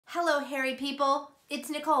Hello hairy people, it's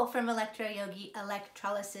Nicole from ElectroYogi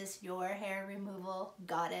Electrolysis, your hair removal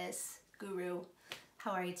goddess, guru.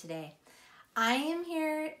 How are you today? I am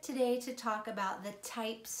here today to talk about the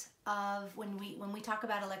types of, when we talk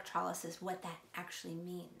about electrolysis, what that actually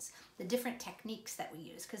means. The different techniques that we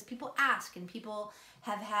use, because people ask and people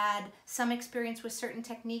have had some experience with certain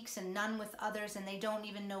techniques and none with others, and they don't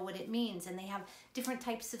even know what it means, and they have different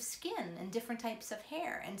types of skin and different types of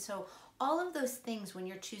hair. And so all of those things when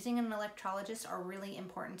you're choosing an electrologist are really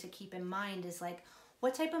important to keep in mind, is like,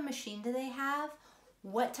 what type of machine do they have?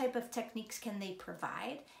 What type of techniques can they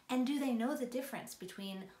provide? And do they know the difference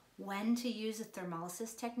between when to use a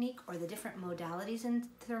thermolysis technique or the different modalities in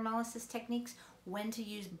thermolysis techniques, when to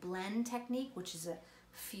use blend technique, which is a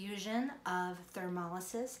fusion of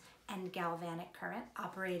thermolysis and galvanic current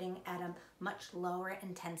operating at a much lower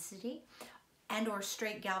intensity, and or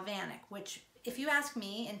straight galvanic, which, if you ask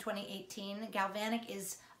me, in 2018, galvanic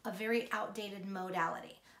is a very outdated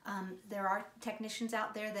modality. There are technicians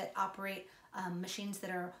out there that operate machines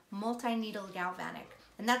that are multi-needle galvanic,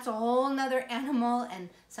 and that's a whole nother animal, and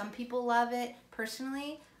some people love it.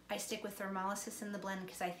 Personally, I stick with thermolysis in the blend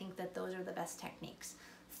because I think that those are the best techniques.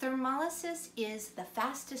 Thermolysis is the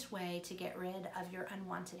fastest way to get rid of your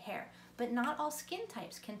unwanted hair, but not all skin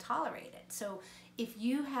types can tolerate it. So if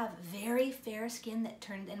you have very fair skin that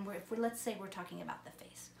turns, and let's say we're talking about the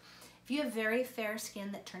face. If you have very fair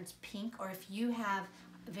skin that turns pink, or if you have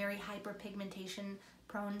very hyperpigmentation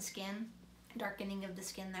prone skin, darkening of the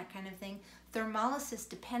skin, that kind of thing, thermolysis,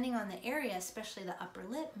 depending on the area, especially the upper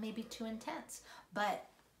lip, may be too intense, but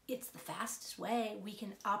it's the fastest way. We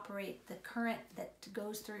can operate the current that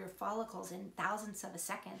goes through your follicles in thousandths of a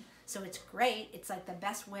second. So it's great. It's like the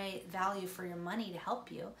best value for your money to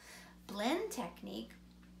help you. Blend technique,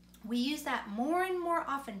 we use that more and more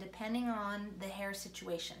often depending on the hair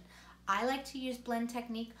situation. I like to use blend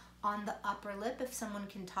technique on the upper lip if someone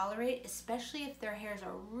can tolerate, especially if their hairs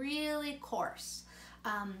are really coarse.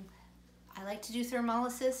 I like to do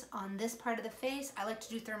thermolysis on this part of the face. I like to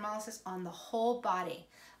do thermolysis on the whole body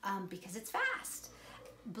because it's fast.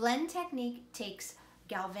 Blend technique takes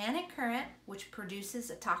galvanic current, which produces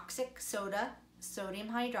a toxic soda, sodium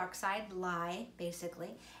hydroxide, lye basically,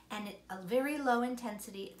 and a very low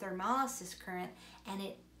intensity thermolysis current, and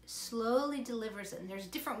it slowly delivers it. And there's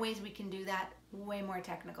different ways we can do that, way more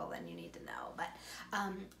technical than you need to know, but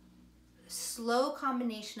slow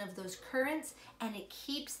combination of those currents, and it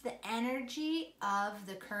keeps the energy of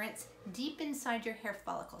the currents deep inside your hair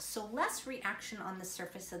follicles, so less reaction on the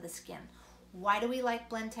surface of the skin. Why do we like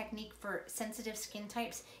blend technique for sensitive skin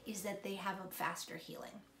types? Is that they have a faster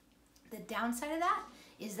healing. The downside of that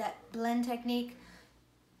is that blend technique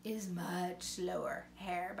is much slower,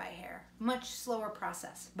 hair by hair, much slower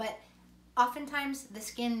process, but oftentimes the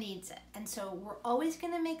skin needs it. And so we're always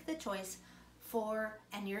going to make the choice for,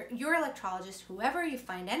 and your electrologist, whoever you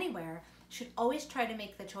find anywhere, should always try to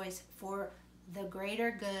make the choice for the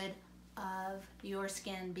greater good of your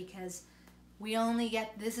skin, because we only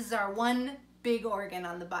get, this is our one big organ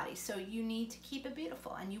on the body, so you need to keep it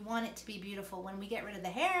beautiful, and you want it to be beautiful. When we get rid of the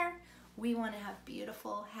hair, we want to have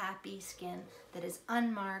beautiful, happy skin that is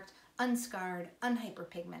unmarked, unscarred,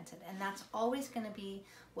 unhyperpigmented, and that's always going to be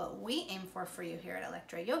what we aim for you here at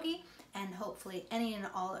ElectroYogi, and hopefully any and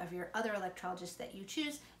all of your other electrologists that you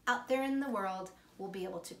choose out there in the world will be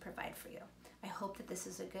able to provide for you. I hope that this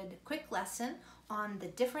is a good quick lesson on the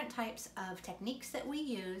different types of techniques that we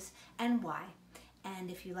use and why. And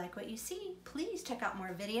if you like what you see, please check out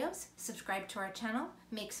more videos, subscribe to our channel,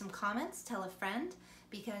 make some comments, tell a friend,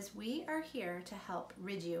 because we are here to help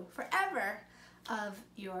rid you forever of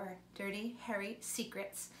your dirty, hairy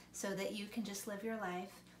secrets, so that you can just live your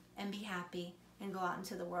life and be happy and go out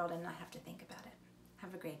into the world and not have to think about it.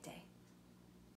 Have a great day.